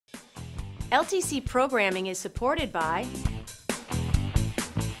LTC programming is supported by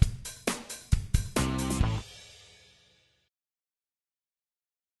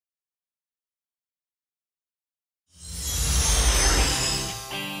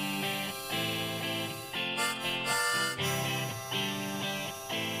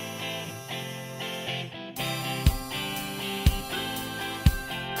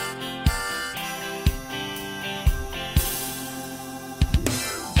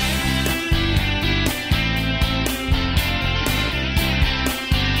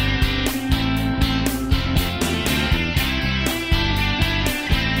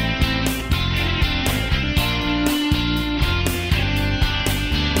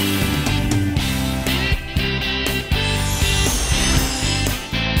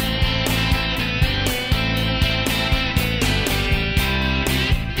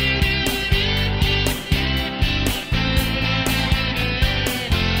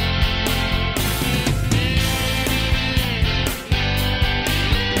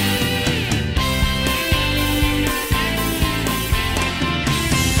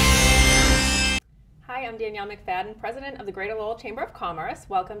I'm Danielle McFadden, President of the Greater Lowell Chamber of Commerce.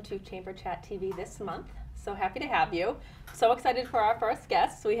 Welcome to Chamber Chat TV this month. So happy to have you. So excited for our first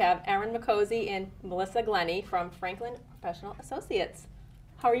guests. We have Erin McCosey and Melissa Glennie from Franklin Professional Associates.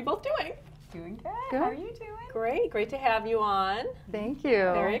 How are you both doing? Doing good. How are you doing? Great to have you on. Thank you.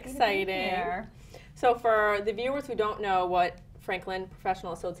 Very exciting. So for the viewers who don't know what Franklin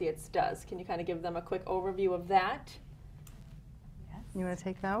Professional Associates does, can you kind of give them a quick overview of that? You want to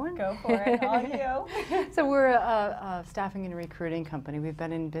take that one? Go for it, all you. So we're a staffing and recruiting company. We've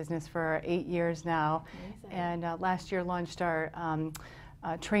been in business for 8 years now. Amazing. And last year launched our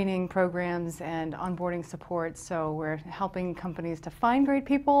training programs and onboarding support. So we're helping companies to find great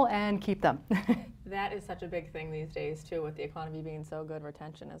people and keep them. That is such a big thing these days too, with the economy being so good.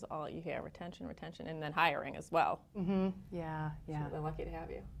 Retention is all you hear, retention, and then hiring as well. Mm-hmm. Yeah. So we're lucky to have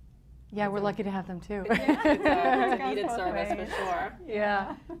you. Yeah, we're lucky to have them too. Yeah, it's a needed service for sure.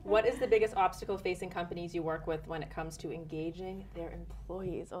 Yeah. What is the biggest obstacle facing companies you work with when it comes to engaging their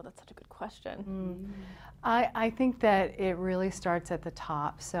employees? Oh, that's such a good question. I think that it really starts at the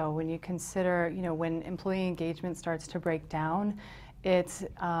top. So when you consider, when employee engagement starts to break down, it's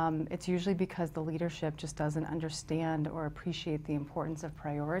usually because the leadership just doesn't understand or appreciate the importance of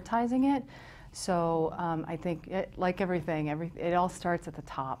prioritizing it. So I think, like everything, it all starts at the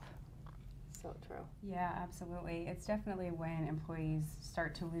top. So true. Yeah, absolutely. It's definitely when employees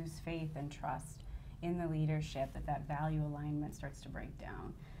start to lose faith and trust in the leadership that value alignment starts to break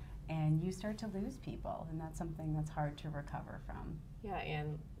down. And you start to lose people, and that's something that's hard to recover from. Yeah,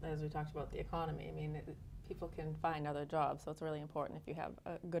 and as we talked about the economy, I mean, people can find other jobs, so it's really important if you have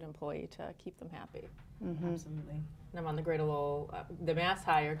a good employee to keep them happy. Mm-hmm. Absolutely. And I'm on the Greater Lowell, the Mass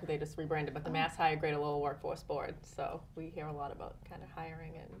Hire, because they just rebranded, but the Mass Hire Greater Lowell Workforce Board. So we hear a lot about kind of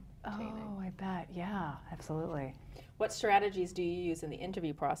hiring and training. Oh, I bet. Yeah, absolutely. What strategies do you use in the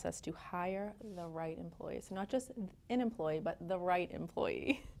interview process to hire the right employees? So not just an employee, but the right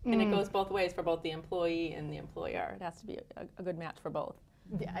employee. And it goes both ways for both the employee and the employer. It has to be a good match for both.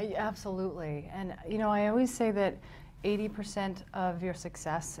 Yeah, absolutely. And I always say that 80% of your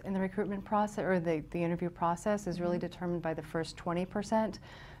success in the recruitment process or the interview process is really determined by the first 20%.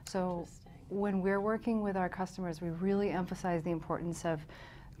 So when we're working with our customers, we really emphasize the importance of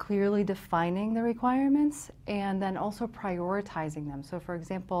clearly defining the requirements and then also prioritizing them. So for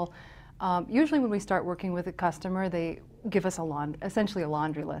example, usually when we start working with a customer, they give us essentially a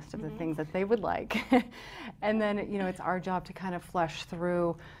laundry list of the things that they would like. And then, it's our job to kind of flesh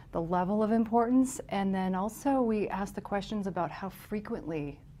through the level of importance. And then also we ask the questions about how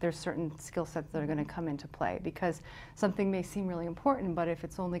frequently there's certain skill sets that are going to come into play, because something may seem really important, but if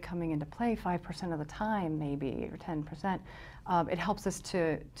it's only coming into play 5% of the time, maybe, or 10%, it helps us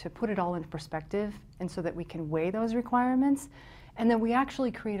to put it all into perspective, and so that we can weigh those requirements. And then we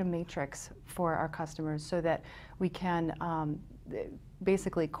actually create a matrix for our customers so that we can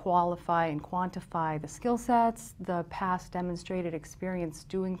basically qualify and quantify the skill sets, the past demonstrated experience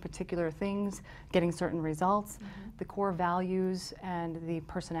doing particular things, getting certain results, the core values and the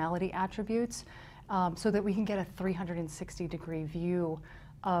personality attributes, so that we can get a 360-degree view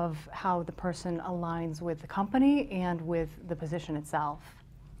of how the person aligns with the company and with the position itself.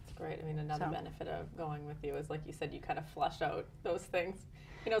 Great. I mean, another benefit of going with you is, like you said, you kind of flesh out those things.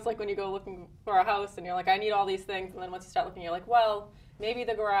 It's like when you go looking for a house and you're like, I need all these things, and then once you start looking, you're like, well, maybe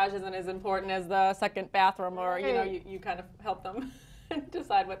the garage isn't as important as the second bathroom, or you kind of help them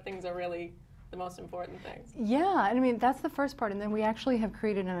decide what things are really the most important things. Yeah, and I mean, that's the first part. And then we actually have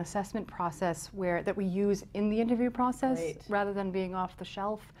created an assessment process that we use in the interview process rather than being off the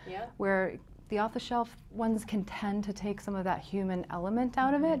shelf, where the off-the-shelf ones can tend to take some of that human element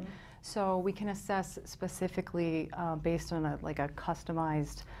out of it. So we can assess specifically based on a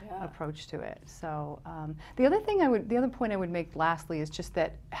customized approach to it. So the other point I would make lastly is just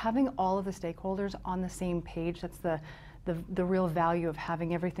that having all of the stakeholders on the same page, that's the real value of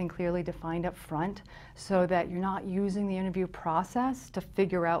having everything clearly defined up front, so that you're not using the interview process to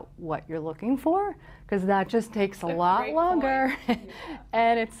figure out what you're looking for, because that just takes a lot longer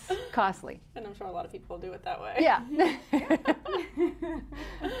and it's costly. And I'm sure a lot of people do it that way. Yeah.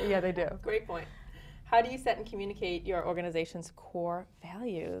 Yeah, they do. Great point. How do you set and communicate your organization's core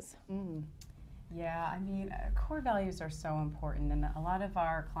values? Yeah, I mean, core values are so important, and a lot of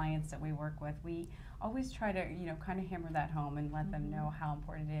our clients that we work with, we always try to, kind of hammer that home and let them know how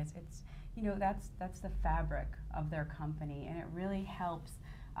important it is. It's, that's the fabric of their company, and it really helps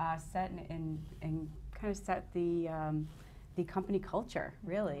set and kind of set the company culture,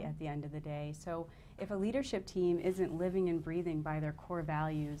 really, at the end of the day. So if a leadership team isn't living and breathing by their core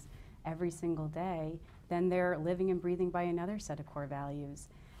values every single day, then they're living and breathing by another set of core values.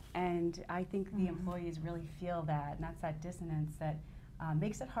 And I think the employees really feel that, and that's that dissonance that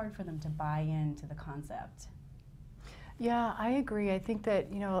makes it hard for them to buy into the concept. Yeah, I agree. I think that,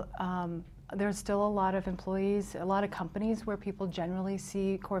 there's still a lot of employees, a lot of companies where people generally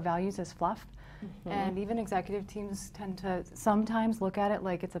see core values as fluff. And even executive teams tend to sometimes look at it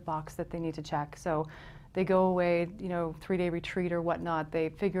like it's a box that they need to check. So they go away, 3-day retreat or whatnot, they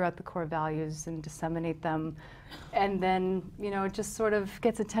figure out the core values and disseminate them. And then, it just sort of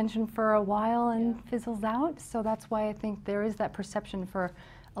gets attention for a while and fizzles out. So that's why I think there is that perception for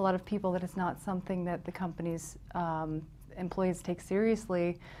a lot of people that it's not something that the company's employees take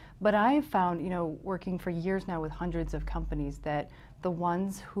seriously. But I've found, working for years now with hundreds of companies, that the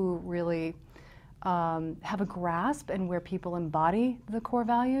ones who really have a grasp and where people embody the core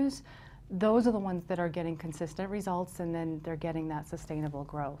values, those are the ones that are getting consistent results, and then they're getting that sustainable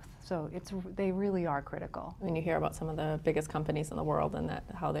growth. So they really are critical. When you hear about some of the biggest companies in the world and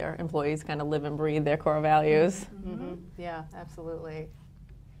how their employees kind of live and breathe their core values. Yeah, absolutely.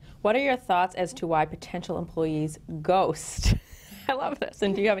 What are your thoughts as to why potential employees ghost? I love this.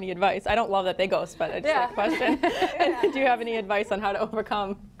 And do you have any advice? I don't love that they ghost, but it's a question. Do you have any advice on how to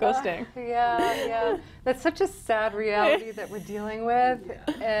overcome ghosting? Yeah. That's such a sad reality that we're dealing with,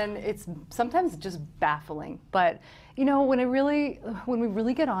 and it's sometimes just baffling. But when we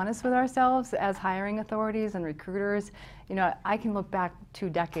really get honest with ourselves as hiring authorities and recruiters, I can look back 2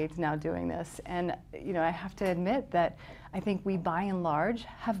 decades now doing this, and I have to admit that I think we, by and large,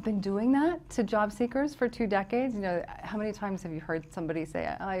 have been doing that to job seekers for 2 decades. How many times have you heard somebody say,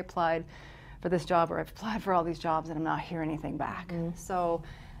 I applied for this job, or I've applied for all these jobs and I'm not hearing anything back? So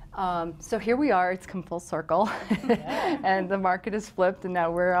here we are, it's come full circle, and the market has flipped, and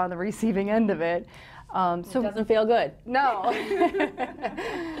now we're on the receiving end of it. It doesn't feel good. No.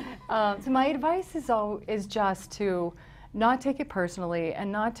 So my advice is just to not take it personally and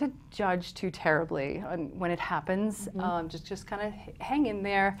not to judge too terribly when it happens. Just kind of hang in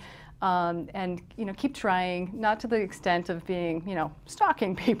there, and keep trying, not to the extent of being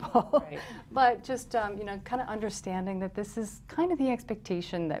stalking people, but just kind of understanding that this is kind of the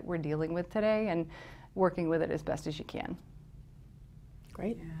expectation that we're dealing with today, and working with it as best as you can.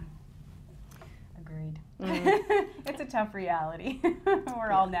 Great. Yeah. Agreed. It's a tough reality.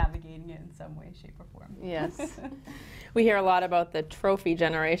 We're all navigating it in some way, shape, or form. Yes. We hear a lot about the trophy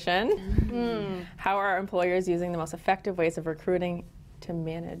generation. How are employers using the most effective ways of recruiting to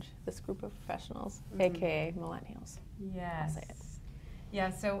manage this group of professionals, aka millennials? Yes. I'll say it. Yeah,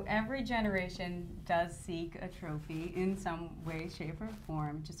 so every generation does seek a trophy in some way, shape, or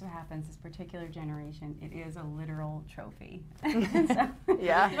form. Just so happens this particular generation, it is a literal trophy.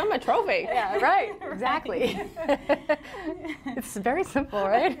 Yeah. I'm a trophy. Yeah, right. Exactly. It's very simple,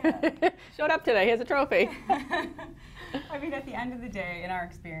 right? Showed up today, here's a trophy. I mean, at the end of the day, in our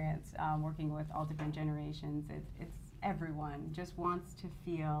experience, working with all different generations, it's everyone just wants to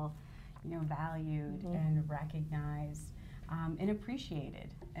feel, valued and recognized. And appreciated,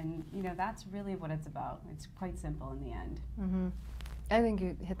 and that's really what it's about. It's quite simple in the end. I think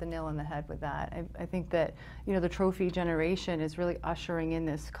you hit the nail on the head with that. I think that the trophy generation is really ushering in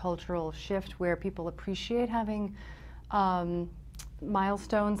this cultural shift where people appreciate having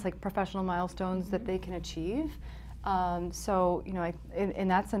milestones, like professional milestones that they can achieve. So in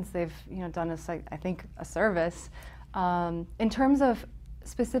that sense, they've done us, I think, a service. In terms of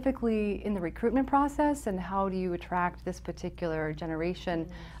specifically in the recruitment process and how do you attract this particular generation,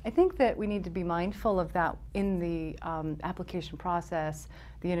 I think that we need to be mindful of that in the application process,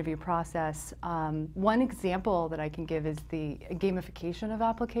 the interview process. One example that I can give is the gamification of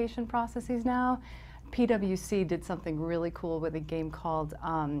application processes now. PwC did something really cool with a game called,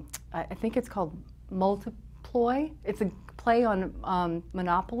 I think it's called Multiploy. It's a play on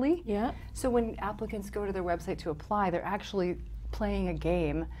Monopoly. Yeah. So when applicants go to their website to apply, they're actually playing a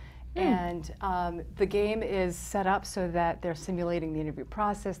game, and the game is set up so that they're simulating the interview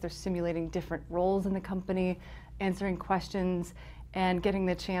process, they're simulating different roles in the company, answering questions, and getting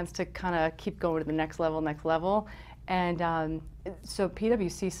the chance to kind of keep going to the next level. And so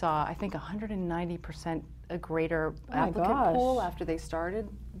PwC saw, I think, 190% a greater applicant pool after they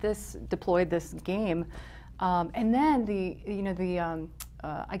deployed this game. And then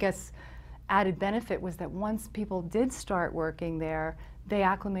I guess, added benefit was that once people did start working there, they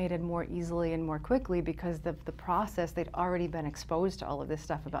acclimated more easily and more quickly because the process, they'd already been exposed to all of this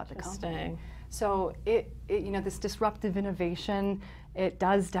stuff about the company. So this disruptive innovation, it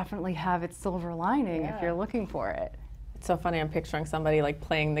does definitely have its silver lining if you're looking for it. It's so funny, I'm picturing somebody like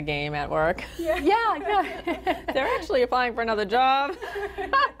playing the game at work. Yeah. They're actually applying for another job.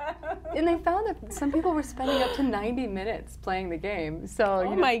 And they found that some people were spending up to 90 minutes playing the game. So,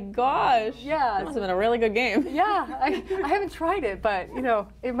 oh my gosh. Yeah. This has been a really good game. Yeah, I haven't tried it, but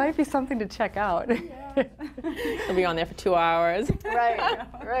it might be something to check out. They'll be on there for 2 hours.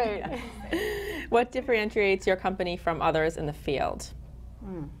 Right. What differentiates your company from others in the field?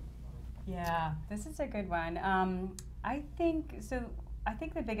 Yeah, this is a good one. I think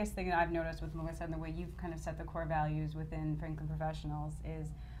the biggest thing that I've noticed with Melissa and the way you've kind of set the core values within Franklin Professionals is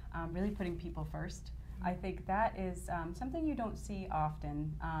really putting people first. I think that is something you don't see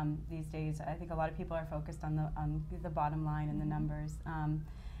often these days. I think a lot of people are focused on the bottom line and the numbers.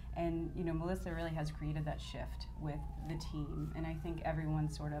 And Melissa really has created that shift with the team, and I think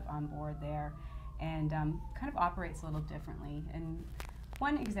everyone's sort of on board there, and kind of operates a little differently. And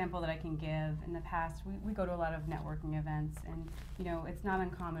one example that I can give, in the past, we go to a lot of networking events, and it's not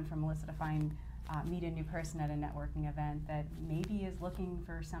uncommon for Melissa to meet a new person at a networking event that maybe is looking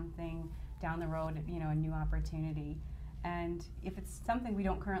for something down the road, a new opportunity. And if it's something we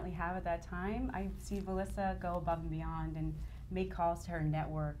don't currently have at that time, I see Melissa go above and beyond and make calls to her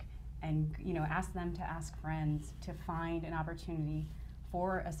network and ask them to ask friends to find an opportunity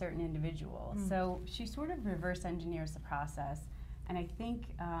for a certain individual. So she sort of reverse engineers the process. And I think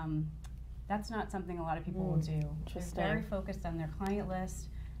that's not something a lot of people will do. They're very focused on their client list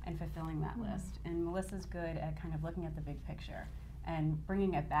and fulfilling that list. And Melissa's good at kind of looking at the big picture and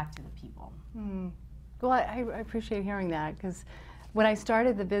bringing it back to the people. Well, I appreciate hearing that, because when I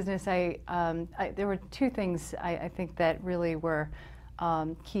started the business, there were two things I think that really were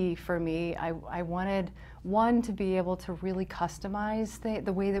key for me. I wanted, one, to be able to really customize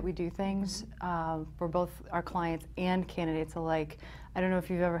the way that we do things for both our clients and candidates alike. I don't know if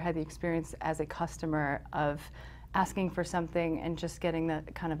you've ever had the experience as a customer of asking for something and just getting the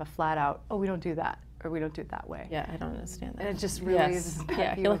kind of a flat out, oh, we don't do that, or we don't do it that way. Yeah, I don't understand that. And it just really is.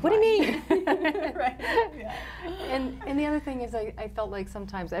 Yeah, you're like, what do you mean? Right. Yeah. And the other thing is, I felt like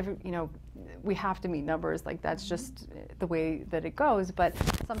sometimes we have to meet numbers, like that's just the way that it goes, but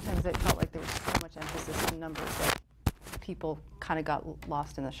sometimes it felt like there was so much emphasis on numbers that people kind of got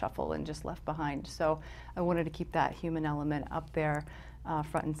lost in the shuffle and just left behind. So I wanted to keep that human element up there,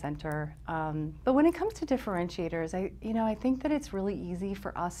 front and center. But when it comes to differentiators, I think that it's really easy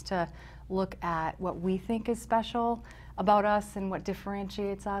for us to look at what we think is special about us and what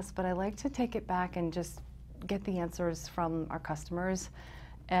differentiates us, but I like to take it back and just get the answers from our customers.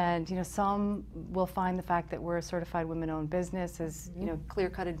 And some will find the fact that we're a certified women-owned business is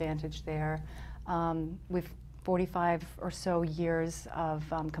clear-cut advantage there. We've 45 or so years of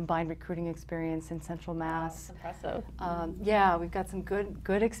combined recruiting experience in Central Mass. Wow, impressive. Yeah, we've got some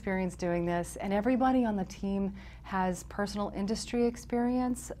good experience doing this, and everybody on the team has personal industry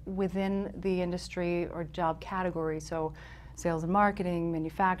experience within the industry or job category. So sales and marketing,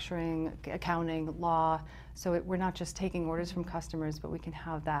 manufacturing, accounting, law. So we're not just taking orders from customers, but we can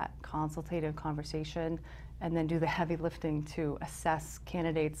have that consultative conversation and then do the heavy lifting to assess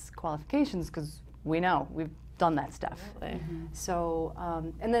candidates' qualifications, because we know we've done that stuff. So,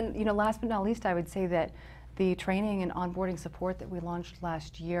 and then last but not least, I would say that the training and onboarding support that we launched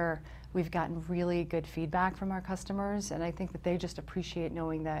last year, we've gotten really good feedback from our customers, and I think that they just appreciate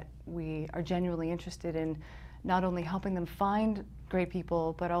knowing that we are genuinely interested in not only helping them find great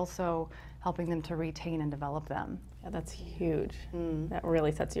people, but also helping them to retain and develop them. Yeah, that's huge. That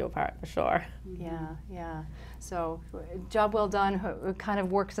really sets you apart for sure. Yeah, yeah. So, job well done kind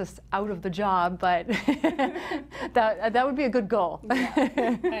of works us out of the job, but that would be a good goal.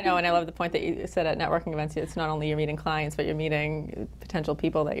 Yeah. I know, and I love the point that you said at networking events. It's not only you're meeting clients, but you're meeting potential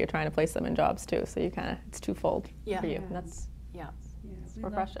people that you're trying to place them in jobs too. So you it's twofold for you. And that's we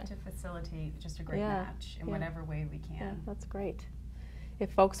refreshing. love to facilitate just a great match in whatever way we can. Yeah, that's great.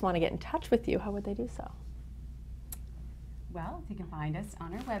 If folks want to get in touch with you, how would they do so? Well, you can find us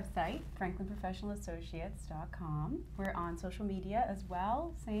on our website, franklinprofessionalassociates.com. We're on social media as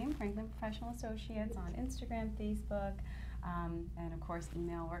well, same, Franklin Professional Associates on Instagram, Facebook, and of course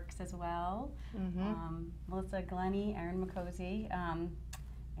email works as well. Melissa Glenny, Aaron McCosey,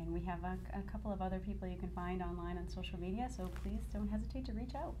 and we have a couple of other people you can find online on social media, so please don't hesitate to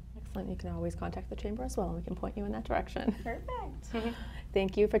reach out. Excellent. You can always contact the Chamber as well, and we can point you in that direction. Perfect.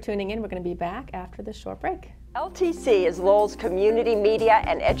 Thank you for tuning in. We're going to be back after this short break. LTC is Lowell's Community Media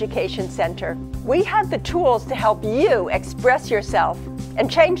and Education Center. We have the tools to help you express yourself and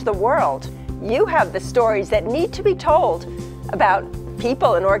change the world. You have the stories that need to be told about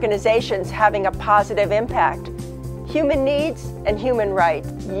people and organizations having a positive impact. Human needs and human rights.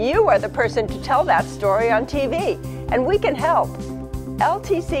 You are the person to tell that story on TV, and we can help.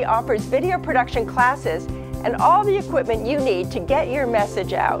 LTC offers video production classes and all the equipment you need to get your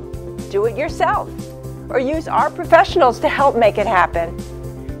message out. Do it yourself, or use our professionals to help make it happen.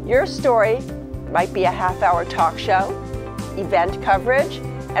 Your story might be a half-hour talk show, event coverage,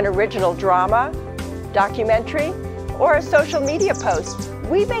 an original drama, documentary, or a social media post.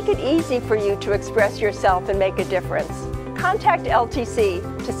 We make it easy for you to express yourself and make a difference. Contact LTC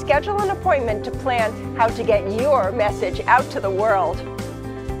to schedule an appointment to plan how to get your message out to the world.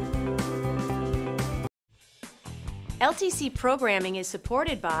 LTC programming is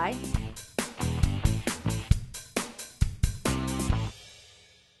supported by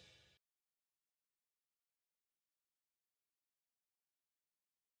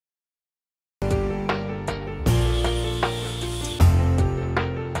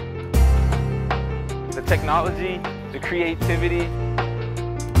the technology, the creativity.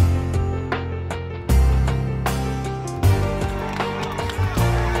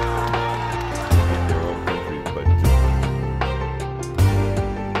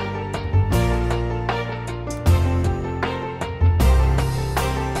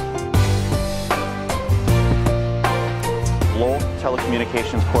 Lowell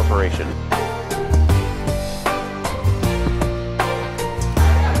Telecommunications Corporation.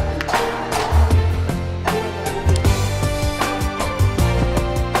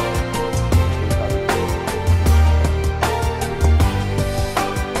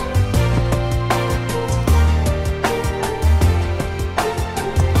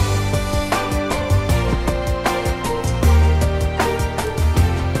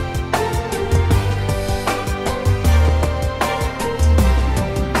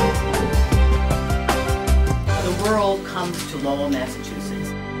 comes to Lowell,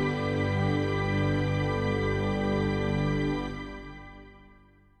 Massachusetts.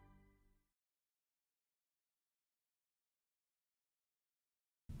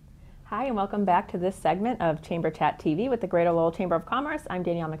 Hi, and welcome back to this segment of Chamber Chat TV with the Greater Lowell Chamber of Commerce. I'm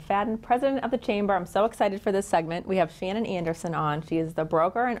Danielle McFadden, President of the Chamber. I'm so excited for this segment. We have Shannon Anderson on. She is the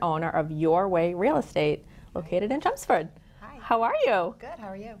broker and owner of Your Way Real Estate, located in Chelmsford. Hi. How are you? Good, how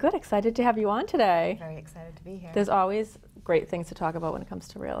are you? Good, excited to have you on today. Very excited to be here. There's always great things to talk about when it comes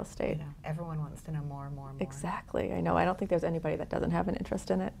to real estate. You know, everyone wants to know more and more and more. Exactly, I know. I don't think there's anybody that doesn't have an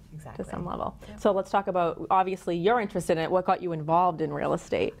interest in it Exactly. to some level. Yep. So let's talk about, obviously, you're interested in it. What got you involved in real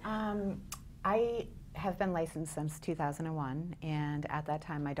estate? I have been licensed since 2001, and at that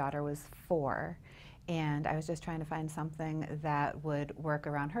time my daughter was 4, and I was just trying to find something that would work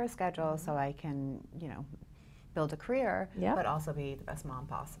around her schedule so I can, you know, build a career, Yep. but also be the best mom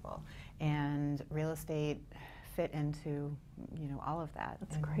possible. And real estate fit into, you know, all of that.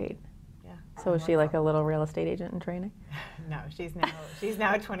 That's and great. Yeah. So is she like a little real estate agent in training? No, she's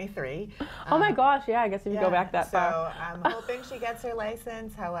now 23. Oh my gosh, yeah, I guess if you go back that far. So I'm hoping she gets her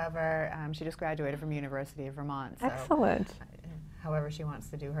license. However, she just graduated from University of Vermont. So, Excellent. However she wants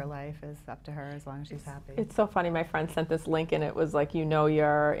to do her life is up to her as long as she's happy. It's so funny. My friend sent this link, and it was like, you're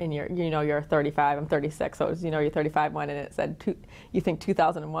 35. I'm 36, so it was, you're 35 one, and it said, you think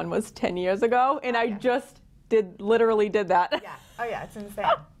 2001 was 10 years ago, and I just literally did that. Yeah. Oh yeah, it's insane.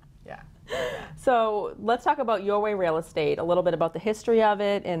 Yeah. So let's talk about Your Way Real Estate, a little bit about the history of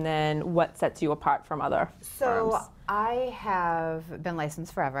it, and then what sets you apart from other firms. I have been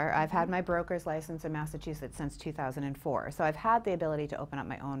licensed forever. I've had my broker's license in Massachusetts since 2004. So I've had the ability to open up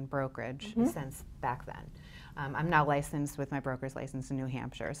my own brokerage since back then. I'm now licensed with my broker's license in New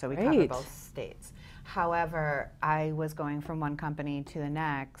Hampshire, so we cover Great. both states. However, I was going from one company to the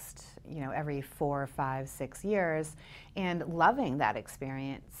next, you know, every 4, 5, 6 years, and loving that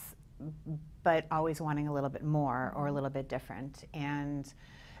experience, but always wanting a little bit more or a little bit different. And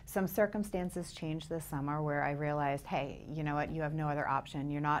some circumstances changed this summer where I realized, hey, you know what, you have no other option.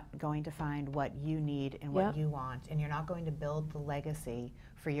 You're not going to find what you need and what you want, and you're not going to build the legacy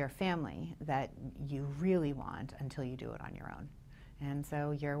for your family that you really want until you do it on your own. And so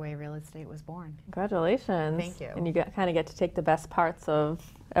Your Way Real Estate was born. Congratulations. Thank you. And you kind of get to take the best parts of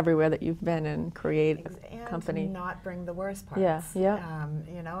everywhere that you've been and create a company. And not bring the worst parts. Yeah.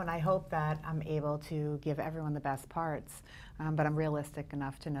 You know, and I hope that I'm able to give everyone the best parts, but I'm realistic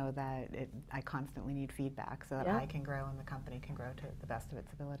enough to know that I constantly need feedback so that I can grow and the company can grow to the best of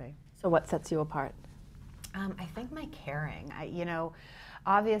its ability. So what sets you apart? I think my caring. You know,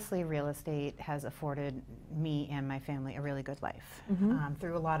 obviously real estate has afforded me and my family a really good life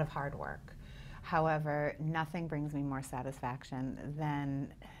through a lot of hard work. However, nothing brings me more satisfaction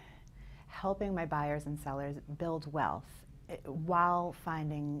than helping my buyers and sellers build wealth while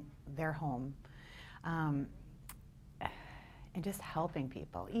finding their home. And just helping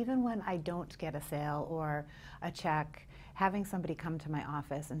people. Even when I don't get a sale or a check, having somebody come to my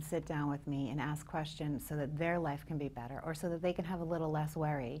office and sit down with me and ask questions so that their life can be better, or so that they can have a little less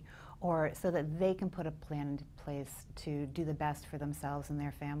worry, or so that they can put a plan into place to do the best for themselves and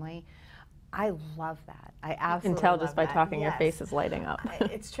their family. I love that. I absolutely You can tell just by that. talking, your face is lighting up.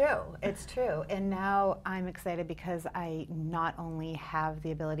 It's true. It's true. And now I'm excited because I not only have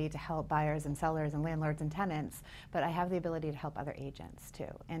the ability to help buyers and sellers and landlords and tenants, but I have the ability to help other agents too,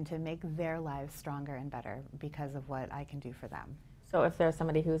 and to make their lives stronger and better because of what I can do for them. So if there's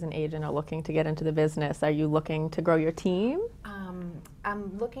somebody who's an agent or looking to get into the business, are you looking to grow your team?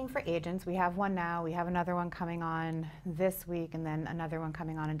 I'm looking for agents. We have one now. We have another one coming on this week, and then another one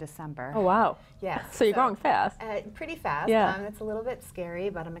coming on in December. Oh, wow. Yes. So you're growing fast. Pretty fast. Yeah. It's a little bit scary,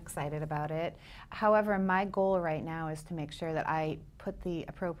 but I'm excited about it. However, my goal right now is to make sure that I put the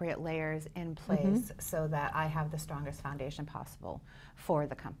appropriate layers in place so that I have the strongest foundation possible for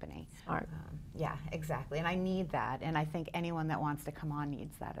the company. Smart. Yeah, exactly. And I need that, and I think anyone that wants to come on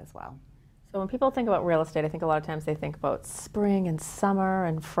needs that as well. So when people think about real estate, I think a lot of times they think about spring and summer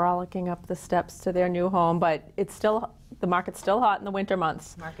and frolicking up the steps to their new home, but it's still, the market's still hot in the winter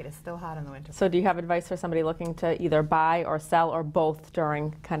months. The market is still hot in the winter. So do you have advice for somebody looking to either buy or sell or both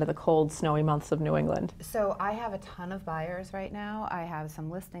during kind of the cold, snowy months of New England? So I have a ton of buyers right now. I have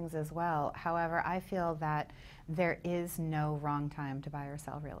some listings as well. However, I feel that there is no wrong time to buy or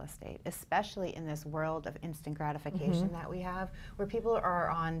sell real estate, especially in this world of instant gratification that we have, where people are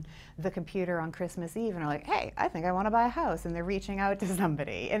on the computer on Christmas Eve and are like, hey, I think I want to buy a house, and they're reaching out to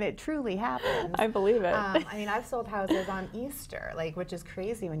somebody, and it truly happens. I believe it. I mean, I've sold houses on Easter, which is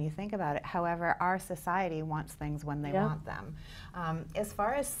crazy when you think about it. However, our society wants things when they want them. As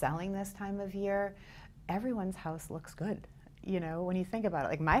far as selling this time of year, everyone's house looks good. You know, when you think about it,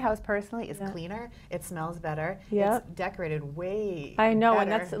 like my house personally is cleaner, it smells better, it's decorated way I know, better.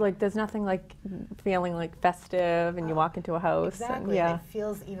 and that's like, there's nothing like feeling like festive and you walk into a house. Exactly, and, it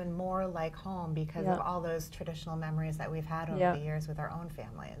feels even more like home because of all those traditional memories that we've had over the years with our own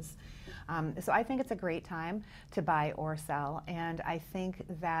families. So I think it's a great time to buy or sell, and I think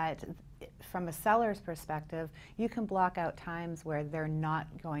that from a seller's perspective, you can block out times where they're not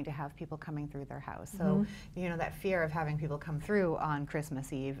going to have people coming through their house. So, you know, that fear of having people come through on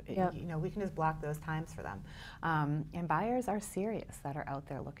Christmas Eve, you know, we can just block those times for them. And buyers are serious that are out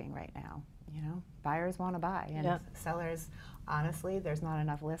there looking right now. You know, buyers want to buy, and sellers, honestly, there's not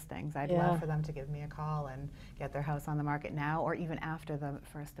enough listings. I'd love for them to give me a call and get their house on the market now or even after the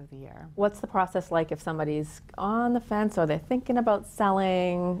first of the year. What's the process like if somebody's on the fence or they're thinking about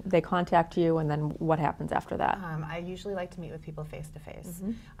selling, they contact you, and then what happens after that? I usually like to meet with people face to face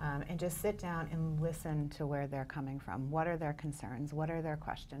and just sit down and listen to where they're coming from. What are their concerns? What are their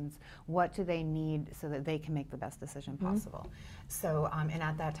questions? What do they need so that they can make the best decision possible? So, and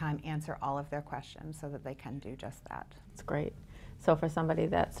at that time, answer all of their questions so that they can do just that. That's great. So for somebody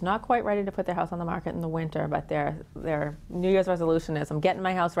that's not quite ready to put their house on the market in the winter, but their New Year's resolution is, I'm getting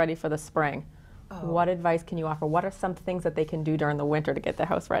my house ready for the spring. What advice can you offer? What are some things that they can do during the winter to get their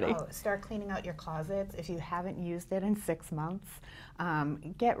house ready? Start cleaning out your closets. If you haven't used it in 6 months,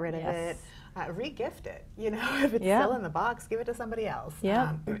 get rid of it. Re-gift it. You know, if it's still in the box, give it to somebody else.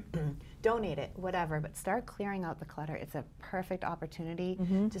 Donate it, whatever, but start clearing out the clutter. It's a perfect opportunity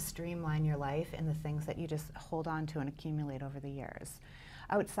to streamline your life and the things that you just hold on to and accumulate over the years.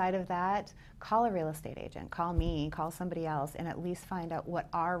 Outside of that, call a real estate agent, call me, call somebody else, and at least find out what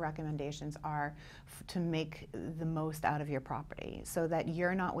our recommendations are to make the most out of your property, so that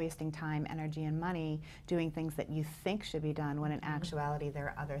you're not wasting time, energy, and money doing things that you think should be done when in actuality there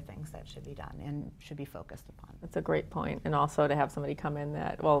are other things that should be done and should be focused upon. That's a great point. And also to have somebody come in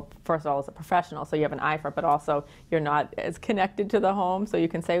that, well, first of all, as a professional, so you have an eye for it, but also you're not as connected to the home, so you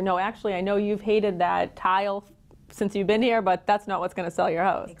can say, no, actually, I know you've hated that tile since you've been here, but that's not what's going to sell your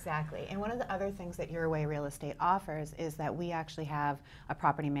house. Exactly. And one of the other things that Your Way Real Estate offers is that we actually have a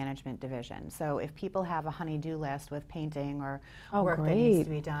property management division. So if people have a honey-do list with painting or work that needs to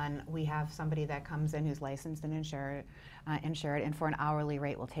be done, we have somebody that comes in who's licensed and insured, and for an hourly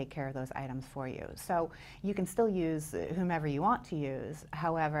rate will take care of those items for you. So you can still use whomever you want to use.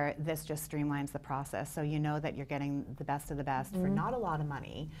 However, this just streamlines the process, so you know that you're getting the best of the best for not a lot of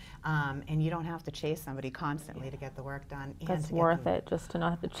money, and you don't have to chase somebody constantly to get the work done. And That's to worth it, just to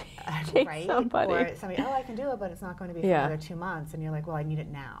not have to chase right? somebody. Or somebody, oh, I can do it, but it's not going to be for another 2 months, and you're like, well, I need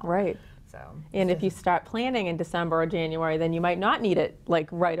it now. Right. So, and if you start planning in December or January, then you might not need it like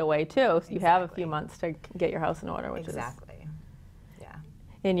right away too. So you have a few months to get your house in order, which is yeah.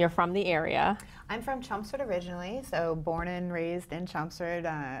 And you're from the area. I'm from Chelmsford originally, so born and raised in Chelmsford,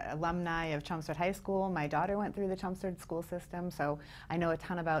 alumni of Chelmsford High School. My daughter went through the Chelmsford school system, so I know a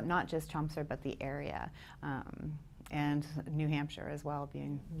ton about not just Chelmsford but the area. And New Hampshire as well,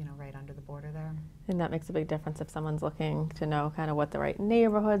 being right under the border there. And that makes a big difference if someone's looking to know kind of what the right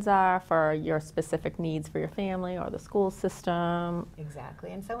neighborhoods are for your specific needs for your family or the school system.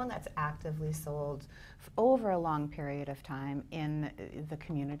 Exactly, and someone that's actively sold over a long period of time in the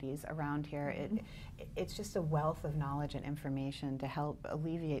communities around here. It's just a wealth of knowledge and information to help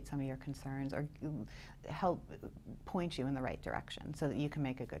alleviate some of your concerns or help point you in the right direction so that you can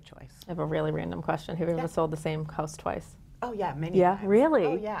make a good choice. I have a really random question. Have you ever sold the same house twice? Oh yeah, many times. Really?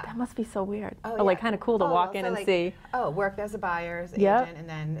 Oh yeah. That must be so weird. Oh, Or like kind of cool to walk in and see. Oh, worked as a buyer's agent and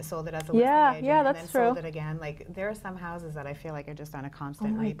then sold it as a listing agent and then that's sold it again. Like there are some houses that I feel like are just on a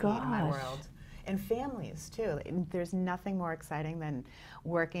constant repeat in my world. And families too. There's nothing more exciting than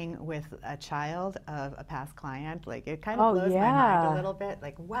working with a child of a past client. Like it kind of blows my mind a little bit.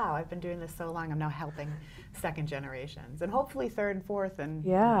 Like, wow, I've been doing this so long. I'm now helping second generations and hopefully third and fourth. And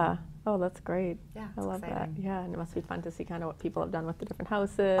oh, that's great. Yeah, I love exciting. that. Yeah, and it must be fun to see kind of what people have done with the different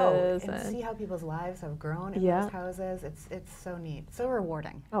houses. Oh, and see how people's lives have grown in those houses. It's so neat, so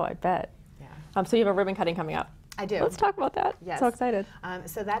rewarding. Oh, I bet. Yeah. So you have a ribbon cutting coming up. I do. Let's talk about that. Yes. So excited.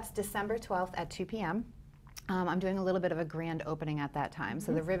 So that's December 12th at 2 p.m. I'm doing a little bit of a grand opening at that time.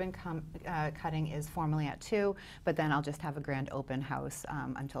 So the ribbon cutting is formally at 2, but then I'll just have a grand open house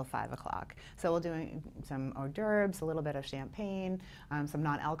until 5 o'clock. So we'll do some hors d'oeuvres, a little bit of champagne, some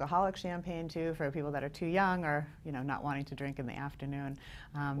non-alcoholic champagne too for people that are too young or not wanting to drink in the afternoon.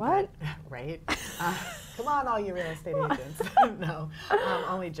 What? Right? Come on, all you real estate agents. No,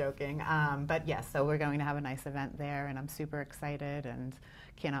 only joking. But yes, so we're going to have a nice event there, and I'm super excited and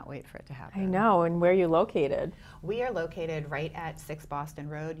cannot wait for it to happen. I know. And where are you located? We are located right at 6 Boston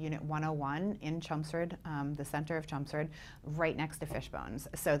Road, Unit 101 in Chelmsford, the center of Chelmsford, right next to Fishbones.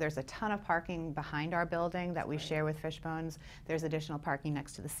 So there's a ton of parking behind our building that we share with Fishbones. There's additional parking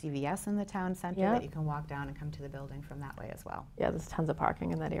next to the CVS in the town center that you can walk down and come to the building from that way as well. Yeah, there's tons of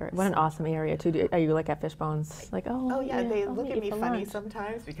parking in that area. What an awesome area too. Are you like at Fishbones? Like, oh yeah, they look at me funny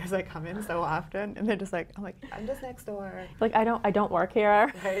sometimes because I come in so often, and they're just like, I'm just next door. Like I don't work here.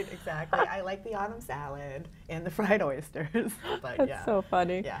 Right, exactly. I like the autumn salad and the fried oysters. But That's so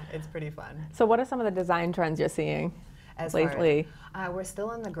funny. Yeah, it's pretty fun. So what are some of the design trends you're seeing lately? We're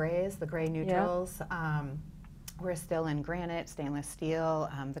still in the grays, the gray neutrals. We're still in granite, stainless steel,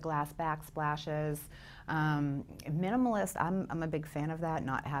 the glass backsplashes. Minimalist, I'm a big fan of that,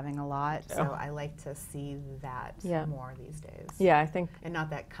 not having a lot. So I like to see that more these days. Yeah, I think. And not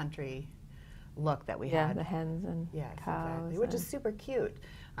that country look that we had. Yeah, the hens and cows. Exactly. Which is super cute.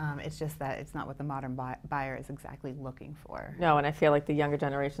 It's just that it's not what the modern buyer is exactly looking for. No, and I feel like the younger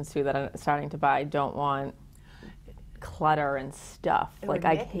generations too that are starting to buy don't want clutter and stuff. Like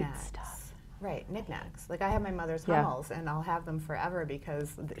I hate stuff. Right, knickknacks. Like I have my mother's Hummels, and I'll have them forever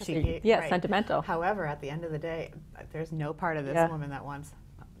because sentimental. However, at the end of the day, there's no part of this woman that wants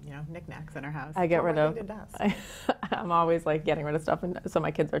knickknacks in her house. I get rid of. I'm always like getting rid of stuff, and so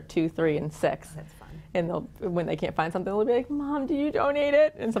my kids are 2, 3, and 6. That's fun. And when they can't find something, they'll be like, "Mom, did you donate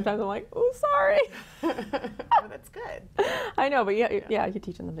it?" And sometimes I'm like, "Oh, sorry." Well, that's good. I know, but you're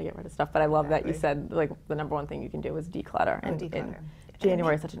teaching them to get rid of stuff. But I love that you said like the number one thing you can do is declutter. Declutter.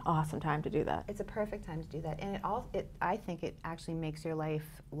 January is such an awesome time to do that. It's a perfect time to do that, and I think it actually makes your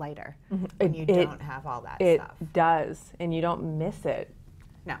life lighter when you don't have all that stuff. It does, and you don't miss it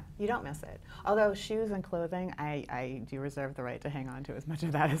No, you don't miss it. Although shoes and clothing, I do reserve the right to hang on to as much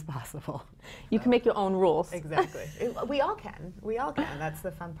of that as possible. You can make your own rules. Exactly. We all can. We all can. That's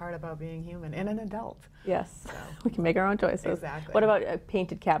the fun part about being human and an adult. Yes. So. We can make our own choices. Exactly. What about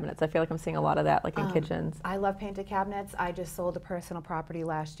painted cabinets? I feel like I'm seeing a lot of that, like in kitchens. I love painted cabinets. I just sold a personal property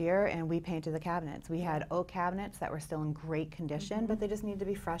last year, and we painted the cabinets. We had oak cabinets that were still in great condition, but they just need to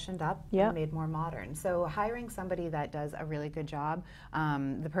be freshened up and made more modern. So hiring somebody that does a really good job.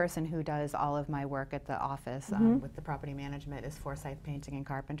 The person who does all of my work at the office with the property management is Forsyth Painting and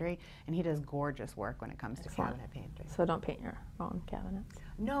Carpentry, and he does gorgeous work when it comes to cabinet painting. So don't paint your own cabinets.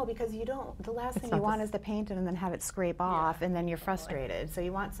 No, because you don't. The last thing you want is to paint it and then have it scrape off, and then you're frustrated. So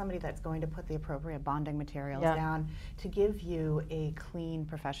you want somebody that's going to put the appropriate bonding materials down to give you a clean,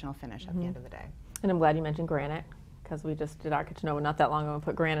 professional finish at the end of the day. And I'm glad you mentioned granite, because we just did our kitchen over not that long ago and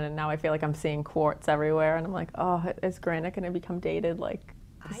put granite, and now I feel like I'm seeing quartz everywhere, and I'm like, oh, is granite going to become dated like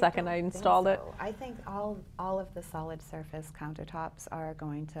the second I installed it? I think all of the solid surface countertops are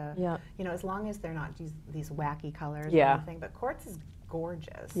going to, you know, as long as they're not these wacky colors or anything, but quartz is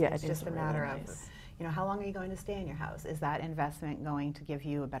gorgeous. Yeah, it's just a matter of, you know, how long are you going to stay in your house? Is that investment going to give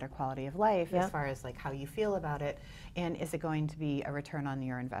you a better quality of life as far as like how you feel about it? And is it going to be a return on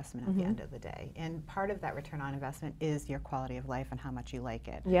your investment at the end of the day? And part of that return on investment is your quality of life and how much you like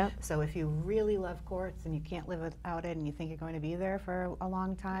it. So if you really love quartz and you can't live without it and you think you're going to be there for a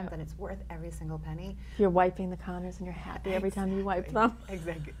long time, then it's worth every single penny. You're wiping the counters and you're happy every time you wipe them.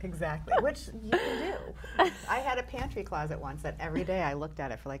 Exactly, which you can do. I had a pantry closet once that every day I looked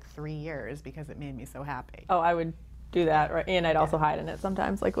at it for like 3 years because it made me so happy. Oh, I would do that, right? And I'd also hide in it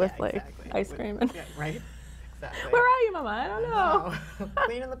sometimes, like with like ice cream. And right? Exactly. Where are you, Mama? I don't know.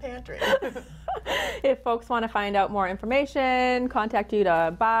 Cleaning the pantry. If folks want to find out more information, contact you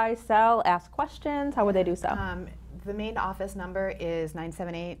to buy, sell, ask questions, how would they do so? The main office number is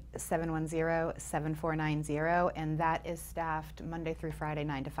 978-710-7490, and that is staffed Monday through Friday,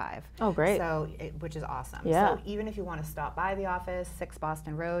 9 to 5. Oh, great. So, which is awesome. Yeah. So even if you want to stop by the office, 6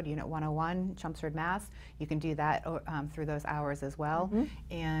 Boston Road, Unit 101, Chelmsford, Mass., you can do that through those hours as well.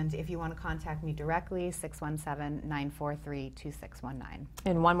 And if you want to contact me directly, 617-943-2619.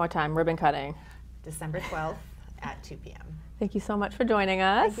 And one more time, ribbon cutting. December 12th at 2 p.m. Thank you so much for joining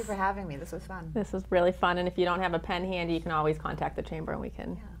us. Thank you for having me. This was fun. This was really fun. And if you don't have a pen handy, you can always contact the Chamber and we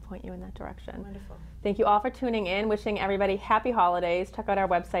can point you in that direction. Wonderful. Thank you all for tuning in. Wishing everybody happy holidays. Check out our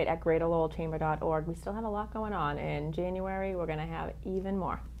website at greaterlowellchamber.org. We still have a lot going on. In January, we're going to have even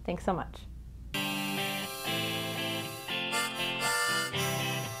more. Thanks so much.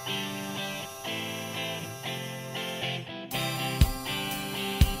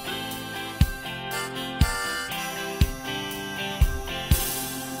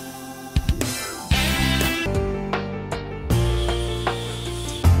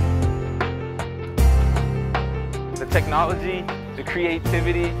 The technology, the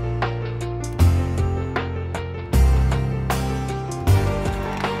creativity.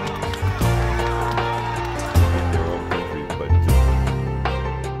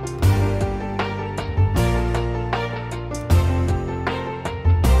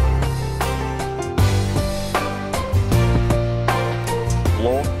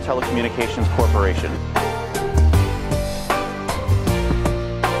 Lowell Telecommunications Corporation.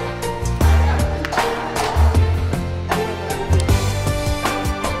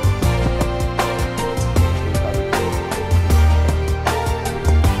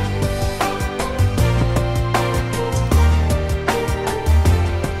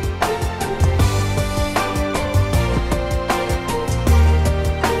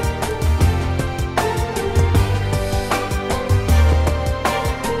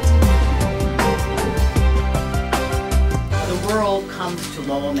 The world comes to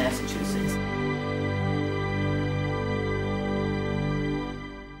Lowell, Massachusetts.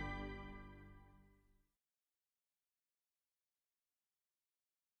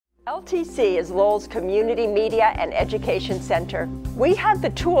 LTC is Lowell's Community Media and Education Center. We have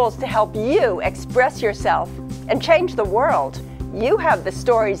the tools to help you express yourself and change the world. You have the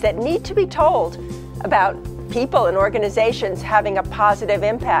stories that need to be told about people and organizations having a positive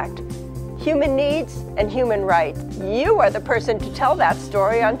impact. Human needs and human rights. You are the person to tell that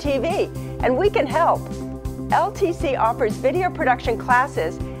story on TV, and we can help. LTC offers video production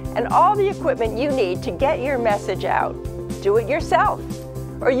classes and all the equipment you need to get your message out. Do it yourself,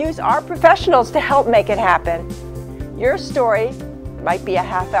 or use our professionals to help make it happen. Your story might be a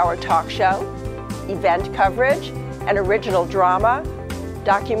half-hour talk show, event coverage, an original drama,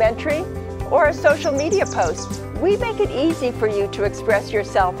 documentary, or a social media post. We make it easy for you to express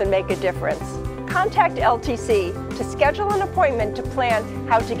yourself and make a difference. Contact LTC to schedule an appointment to plan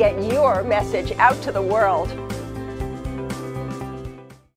how to get your message out to the world.